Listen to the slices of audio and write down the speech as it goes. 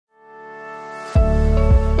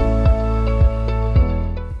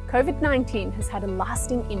COVID-19 has had a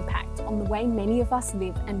lasting impact on the way many of us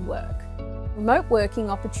live and work. Remote working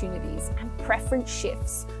opportunities and preference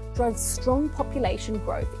shifts drove strong population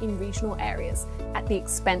growth in regional areas at the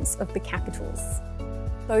expense of the capitals.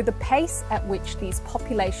 Though the pace at which these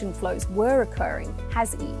population flows were occurring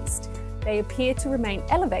has eased, they appear to remain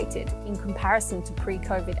elevated in comparison to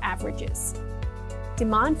pre-COVID averages.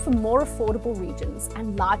 Demand for more affordable regions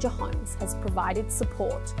and larger homes has provided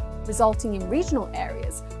support, resulting in regional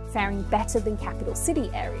areas faring better than capital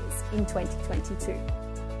city areas in 2022.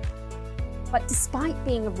 But despite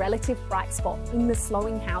being a relative bright spot in the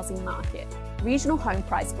slowing housing market, regional home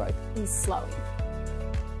price growth is slowing.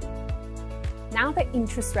 Now that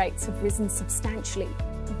interest rates have risen substantially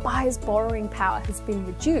and buyers' borrowing power has been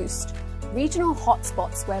reduced, regional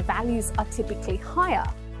hotspots where values are typically higher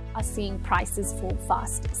are seeing prices fall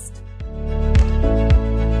fastest.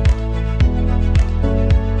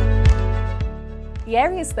 The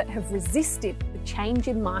areas that have resisted the change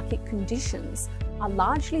in market conditions are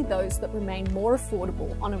largely those that remain more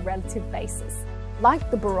affordable on a relative basis, like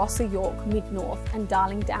the Barossa York Mid-North and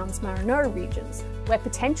Darling Downs Marinara regions, where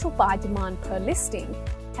potential buy demand per listing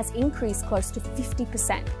has increased close to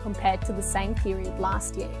 50% compared to the same period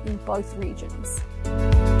last year in both regions.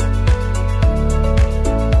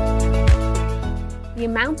 The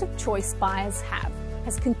amount of choice buyers have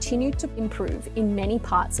has continued to improve in many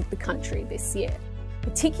parts of the country this year,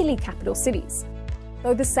 particularly capital cities,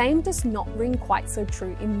 though the same does not ring quite so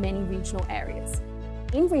true in many regional areas.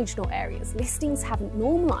 In regional areas, listings haven't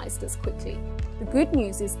normalised as quickly. The good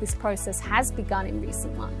news is this process has begun in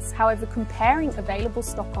recent months. However, comparing available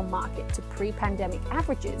stock on market to pre-pandemic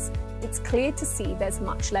averages, it's clear to see there's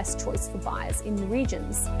much less choice for buyers in the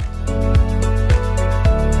regions.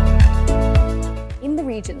 In the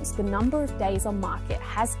regions, the number of days on market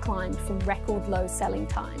has climbed from record low selling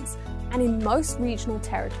times, and in most regional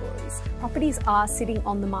territories, properties are sitting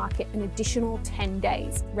on the market an additional 10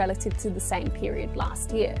 days relative to the same period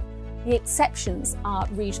last year. The exceptions are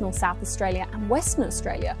regional South Australia and Western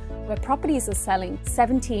Australia, where properties are selling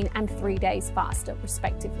 17 and 3 days faster,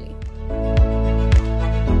 respectively.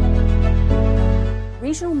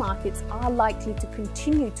 Regional markets are likely to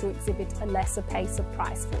continue to exhibit a lesser pace of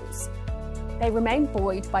price falls. They remain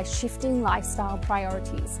buoyed by shifting lifestyle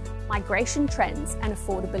priorities, migration trends, and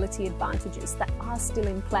affordability advantages that are still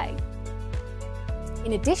in play.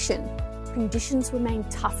 In addition, conditions remain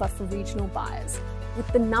tougher for regional buyers, with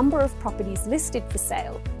the number of properties listed for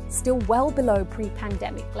sale still well below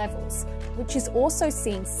pre-pandemic levels, which is also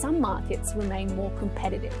seeing some markets remain more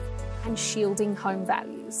competitive and shielding home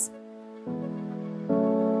values.